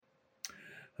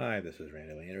Hi, this is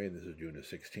Randy Landry, and this is June the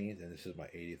 16th, and this is my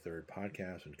 83rd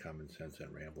podcast on Common Sense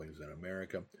and Ramblings in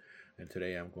America. And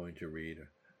today I'm going to read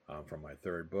from my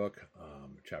third book,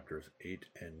 chapters 8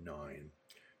 and 9.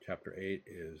 Chapter 8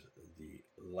 is the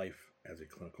life as a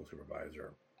clinical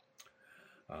supervisor.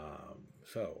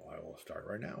 So I will start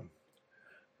right now.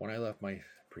 When I left my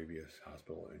previous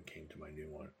hospital and came to my new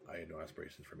one, I had no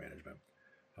aspirations for management.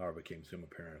 However, it became soon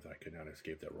apparent that I could not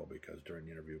escape that role because during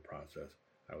the interview process,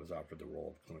 I was offered the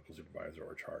role of clinical supervisor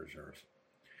or charge nurse.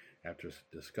 After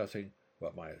discussing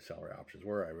what my salary options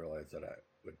were, I realized that I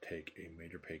would take a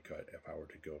major pay cut if I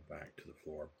were to go back to the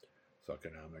floor, so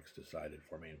economics decided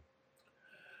for me.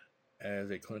 As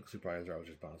a clinical supervisor, I was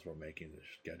responsible for making the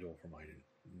schedule for my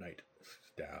night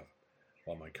staff,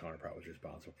 while my counterpart was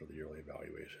responsible for the yearly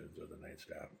evaluations of the night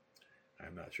staff.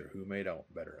 I'm not sure who made out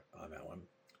better on that one.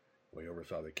 We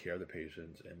oversaw the care of the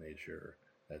patients and made sure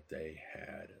that they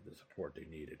had the support they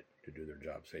needed to do their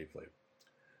job safely.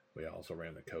 We also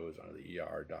ran the codes until the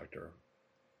ER doctor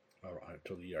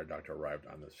arrived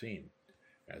on the scene.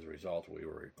 As a result, we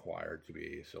were required to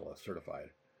be ACLS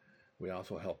certified. We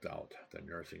also helped out the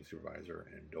nursing supervisor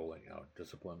in doling out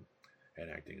discipline and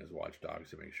acting as watchdogs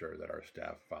to make sure that our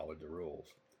staff followed the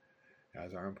rules.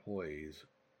 As our employees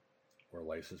were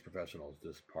licensed professionals,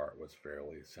 this part was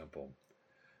fairly simple.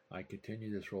 I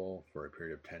continued this role for a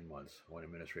period of 10 months when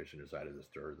administration decided to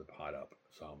stir the pot up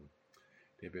some.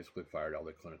 They basically fired all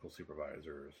the clinical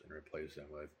supervisors and replaced them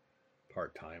with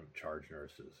part-time charge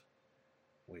nurses.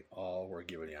 We all were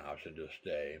given the option to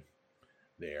stay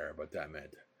there, but that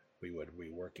meant we would be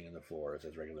working in the floors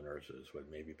as regular nurses, with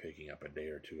maybe picking up a day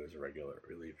or two as a regular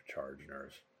relief charge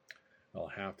nurse. Well,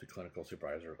 half the clinical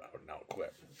supervisors out and out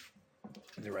quit.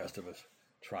 The rest of us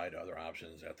tried other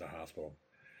options at the hospital.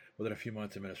 Within a few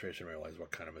months, administration realized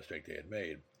what kind of mistake they had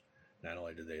made. Not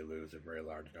only did they lose a very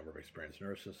large number of experienced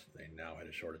nurses, they now had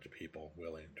a shortage of people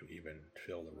willing to even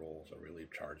fill the roles of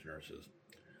relief charge nurses.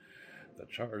 The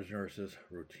charge nurses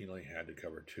routinely had to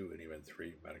cover 2 and even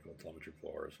 3 medical telemetry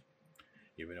floors.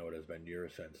 Even though it has been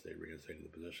years since they reinstated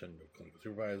the position of clinical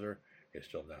supervisor, they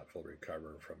still not fully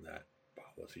recovered from that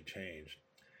policy change.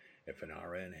 If an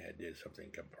RN had did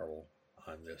something comparable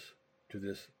on the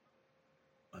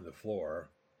floor,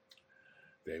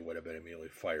 they would have been immediately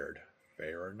fired.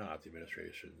 Fair or not, the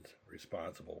administration's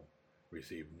responsible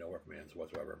received no reprimands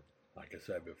whatsoever. Like I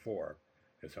said before,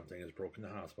 if something is broken in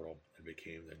the hospital, it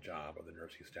became the job of the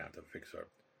nursing staff to fix it,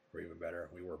 or even better,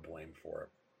 we were blamed for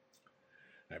it.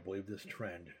 I believe this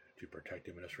trend to protect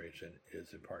the administration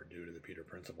is in part due to the Peter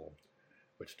Principle,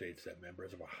 which states that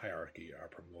members of a hierarchy are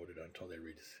promoted until they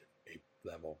reach a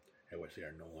level at which they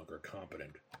are no longer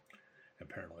competent.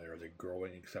 Apparently, there is a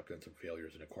growing acceptance of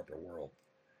failures in the corporate world.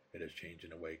 It is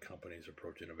changing the way companies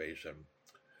approach innovation.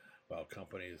 While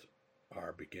companies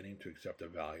are beginning to accept the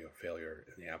value of failure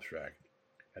in the abstract,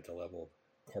 at the level of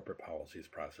corporate policies,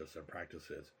 process, and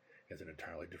practices is an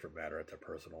entirely different matter at the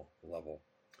personal level.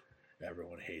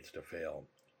 Everyone hates to fail.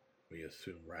 We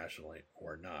assume rationally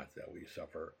or not that we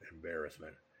suffer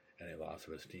embarrassment and a loss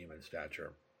of esteem and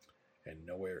stature. And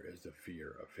nowhere is the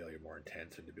fear of failure more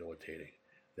intense and debilitating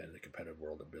than in the competitive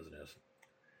world of business,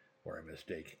 where a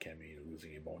mistake can mean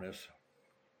losing a bonus,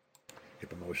 a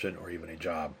promotion, or even a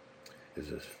job.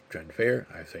 Is this trend fair?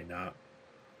 I say not,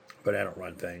 but I don't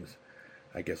run things.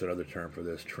 I guess another term for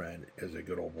this trend is a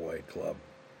good old boy club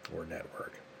or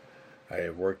network. I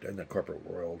have worked in the corporate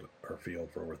world or field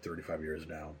for over 35 years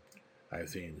now. I have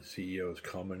seen CEOs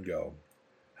come and go.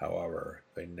 However,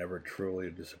 they never truly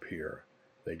disappear.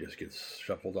 They just get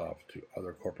shuffled off to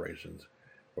other corporations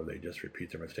where they just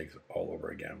repeat their mistakes all over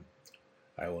again.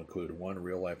 I will include one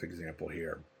real-life example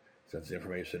here. Since the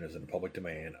information is in the public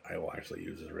domain, I will actually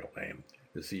use his real name.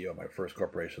 The CEO of my first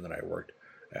corporation that I worked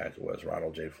at was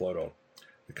Ronald J. Floto.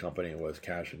 The company was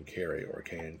Cash and Carry, or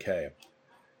K&K.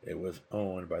 It was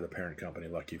owned by the parent company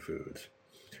Lucky Foods.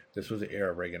 This was the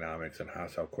era of Reaganomics and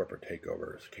hostile corporate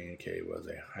takeovers. K&K was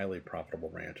a highly profitable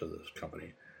branch of this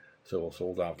company, so it was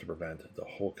sold off to prevent the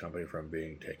whole company from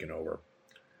being taken over.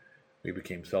 We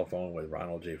became self-owned with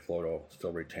Ronald J. Floto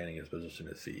still retaining his position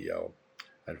as CEO.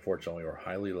 Unfortunately, we were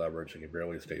highly leveraged and could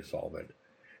barely stay solvent.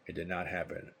 It did not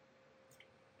happen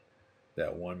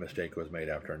that one mistake was made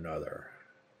after another.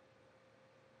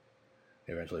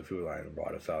 Eventually, Food Lion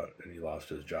bought us out and he lost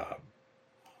his job.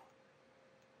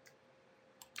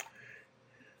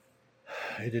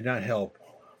 It did not help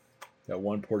that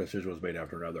one poor decision was made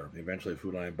after another. Eventually,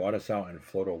 Food Lion bought us out and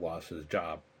Floto lost his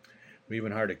job. We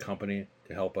even hired a company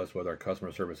to help us with our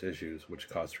customer service issues, which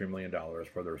cost $3 million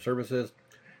for their services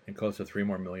and close to $3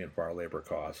 million more for our labor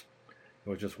costs. It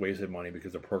was just wasted money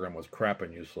because the program was crap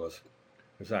and useless.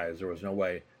 Besides, there was no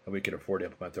way and we could afford to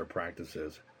implement their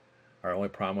practices. Our only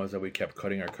problem was that we kept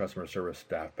cutting our customer service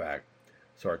staff back,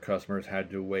 so our customers had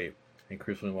to wait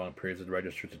increasingly long periods at the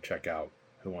register to check out.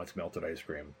 Who wants melted ice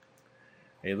cream?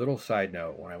 A little side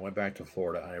note, when I went back to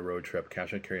Florida on a road trip,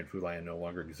 Cash and Carry and Food Lion no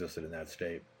longer existed in that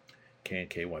state.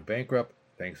 K&K went bankrupt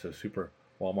thanks to Super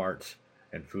Walmarts,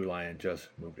 and Food Lion just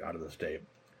moved out of the state.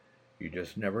 You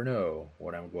just never know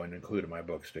what I'm going to include in my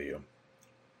books, do you?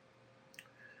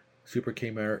 Super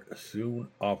Kmart soon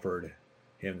offered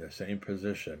him the same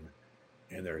position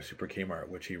in their Super Kmart,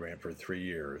 which he ran for 3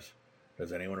 years.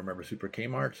 Does anyone remember Super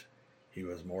Kmart? He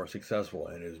was more successful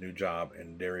in his new job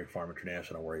in Dairy Farm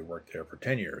International, where he worked there for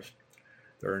 10 years.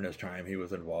 During this time, he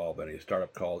was involved in a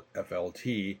startup called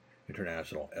FLT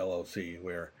International, LLC,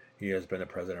 where he has been the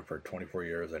president for 24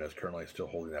 years and is currently still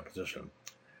holding that position.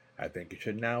 I think you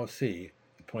should now see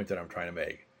the point that I'm trying to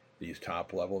make. These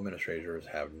top-level administrators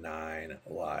have 9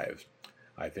 lives.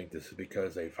 I think this is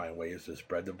because they find ways to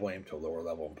spread the blame to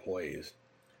lower-level employees.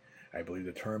 I believe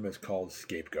the term is called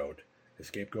scapegoat. The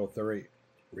scapegoat theory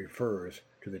refers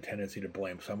to the tendency to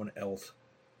blame someone else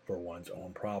for one's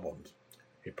own problems,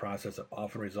 a process that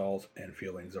often results in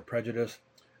feelings of prejudice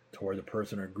toward the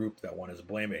person or group that one is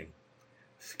blaming.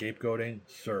 Scapegoating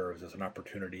serves as an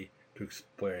opportunity to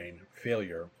explain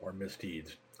failure or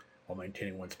misdeeds while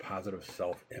maintaining one's positive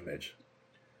self-image.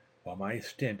 While my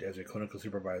stint as a clinical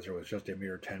supervisor was just a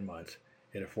mere 10 months,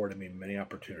 it afforded me many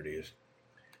opportunities.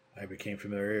 I became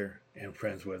familiar and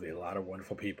friends with a lot of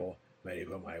wonderful people, many of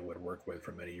whom I would work with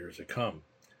for many years to come.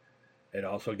 It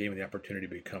also gave me the opportunity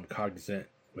to become cognizant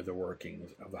with the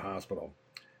workings of the hospital,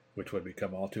 which would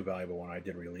become all too valuable when I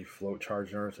did relief float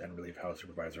charge nurse and relief house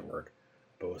supervisor work,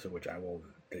 both of which I will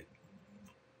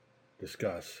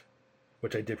discuss,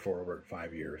 which I did for over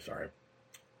 5 years.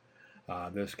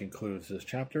 This concludes this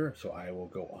chapter, so I will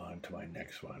go on to my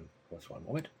next one. Just one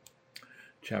moment.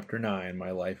 Chapter 9, My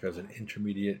Life as an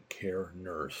Intermediate Care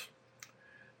Nurse.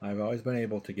 I've always been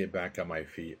able to get back on my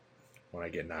feet when I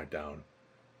get knocked down,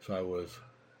 so I was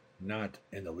not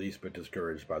in the least bit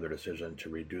discouraged by their decision to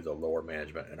redo the lower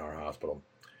management in our hospital.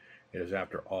 It is,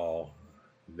 after all,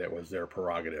 that was their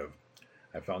prerogative.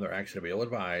 I found their action to be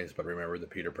ill-advised, but remember the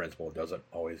Peter Principle doesn't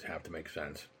always have to make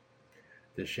sense.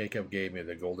 This shakeup gave me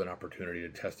the golden opportunity to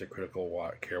test the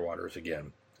critical care waters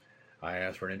again. I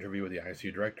asked for an interview with the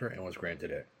ICU director and was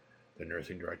granted it. The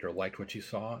nursing director liked what she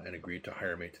saw and agreed to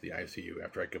hire me to the ICU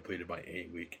after I completed my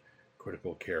 8-week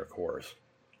critical care course.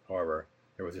 However,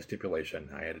 there was a stipulation.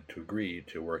 I had to agree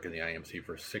to work in the IMC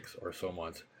for 6 or so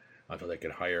months until they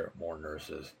could hire more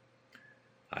nurses.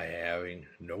 I, having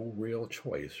no real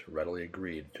choice, readily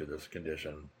agreed to this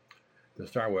condition. To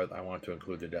start with, I want to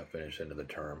include the definition of the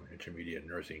term. Intermediate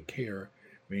nursing care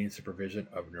means the provision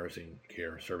of nursing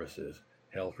care services,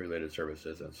 health-related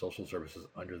services, and social services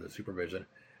under the supervision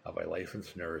of a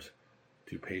licensed nurse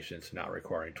to patients not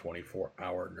requiring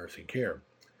 24-hour nursing care.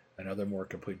 Another more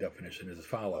complete definition is as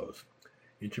follows.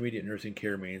 Intermediate nursing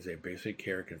care means a basic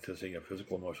care consisting of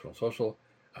physical, emotional, social,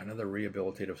 and other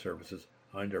rehabilitative services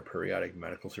under periodic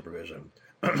medical supervision.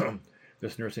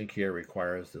 This nursing care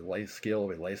requires the skill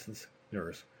of a licensed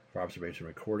nurse for observation,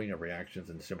 recording of reactions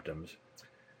and symptoms,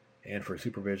 and for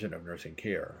supervision of nursing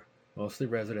care. Mostly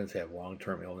residents have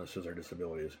long-term illnesses or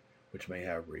disabilities, which may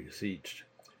have reached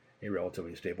a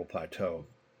relatively stable plateau.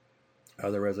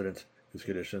 Other residents whose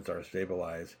conditions are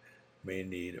stabilized may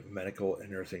need medical and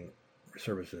nursing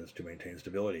services to maintain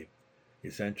stability.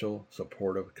 Essential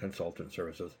supportive consultant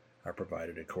services are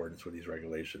provided in accordance with these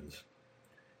regulations.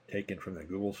 Taken from the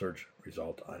Google search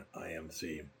result on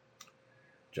IMC.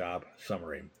 Job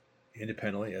summary.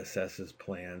 Independently assesses,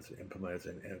 plans, implements,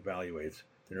 and evaluates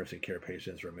the nursing care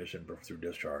patient's remission through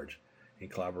discharge. In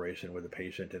collaboration with the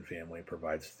patient and family,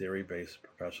 provides theory-based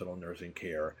professional nursing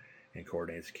care and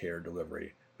coordinates care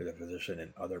delivery with the physician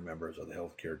and other members of the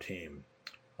healthcare team.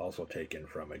 Also taken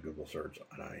from a Google search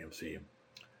on IMC.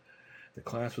 The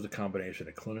class was a combination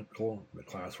of clinical,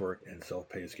 classwork, and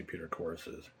self-paced computer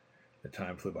courses. The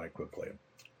time flew by quickly.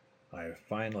 I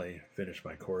finally finished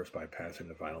my course by passing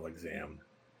the final exam.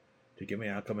 To get me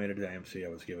acclimated to the IMC, I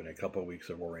was given a couple of weeks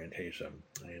of orientation.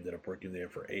 I ended up working there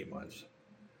for 8 months.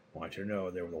 I want you to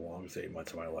know they were the longest 8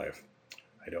 months of my life.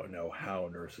 I don't know how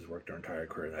nurses work their entire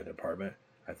career in that department.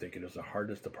 I think it is the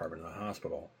hardest department in the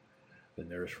hospital. The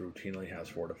nurse routinely has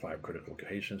 4 to 5 critical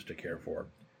patients to care for.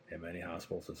 In many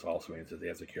hospitals, this also means that they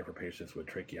have to care for patients with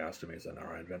tracheostomies and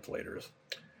are on ventilators.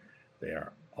 They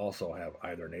also have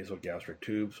either nasogastric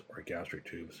tubes or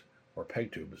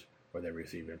PEG tubes where they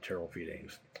receive enteral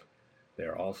feedings. They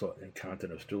are also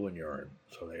incontinent of stool and urine,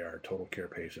 so they are total care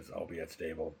patients, albeit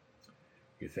stable.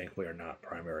 You thankfully are not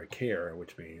primary care,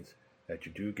 which means that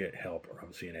you do get help from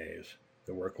CNAs.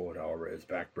 The workload, however, is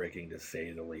backbreaking to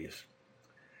say the least.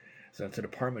 Since the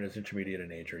department is intermediate in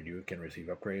nature, you can receive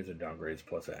upgrades and downgrades,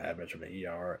 plus admits from the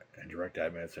ER and direct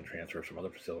admits and transfers from other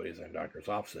facilities and doctors'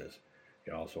 offices.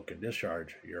 You also can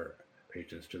discharge your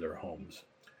patients to their homes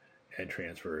and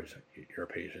transfers your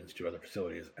patients to other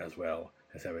facilities, as well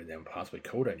as having them possibly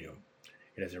code on you.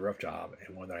 It is a rough job,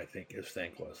 and one that I think is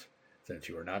thankless. Since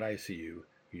you are not ICU,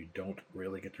 you don't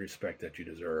really get the respect that you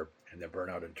deserve, and the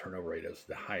burnout and turnover rate is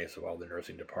the highest of all the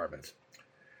nursing departments.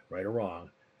 Right or wrong,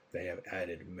 they have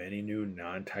added many new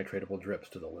non-titratable drips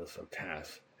to the list of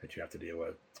tasks that you have to deal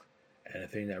with.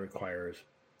 Anything that requires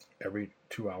every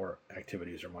 2-hour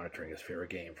activities or monitoring is fair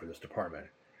game for this department,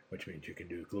 which means you can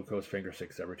do glucose finger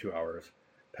sticks every 2 hours,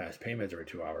 pass pain meds every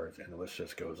 2 hours, and the list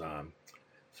just goes on.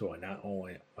 So not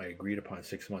only my agreed upon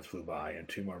 6 months flew by and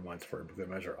 2 more months for good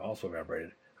measure also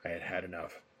evaporated, I had had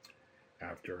enough.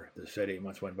 After the said 8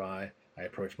 months went by, I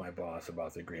approached my boss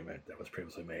about the agreement that was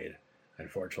previously made.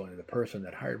 Unfortunately, the person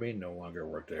that hired me no longer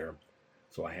worked there,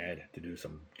 so I had to do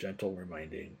some gentle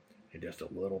reminding and just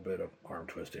a little bit of arm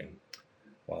twisting.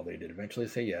 While they did eventually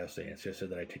say yes, they insisted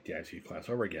that I take the ICU class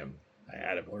over again. I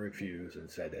adamantly refused and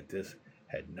said that this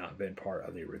had not been part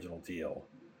of the original deal.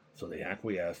 So they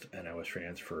acquiesced, and I was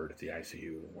transferred to the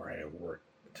ICU, where I have worked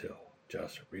until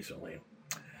just recently.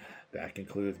 That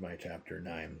concludes my chapter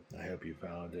 9. I hope you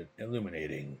found it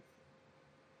illuminating.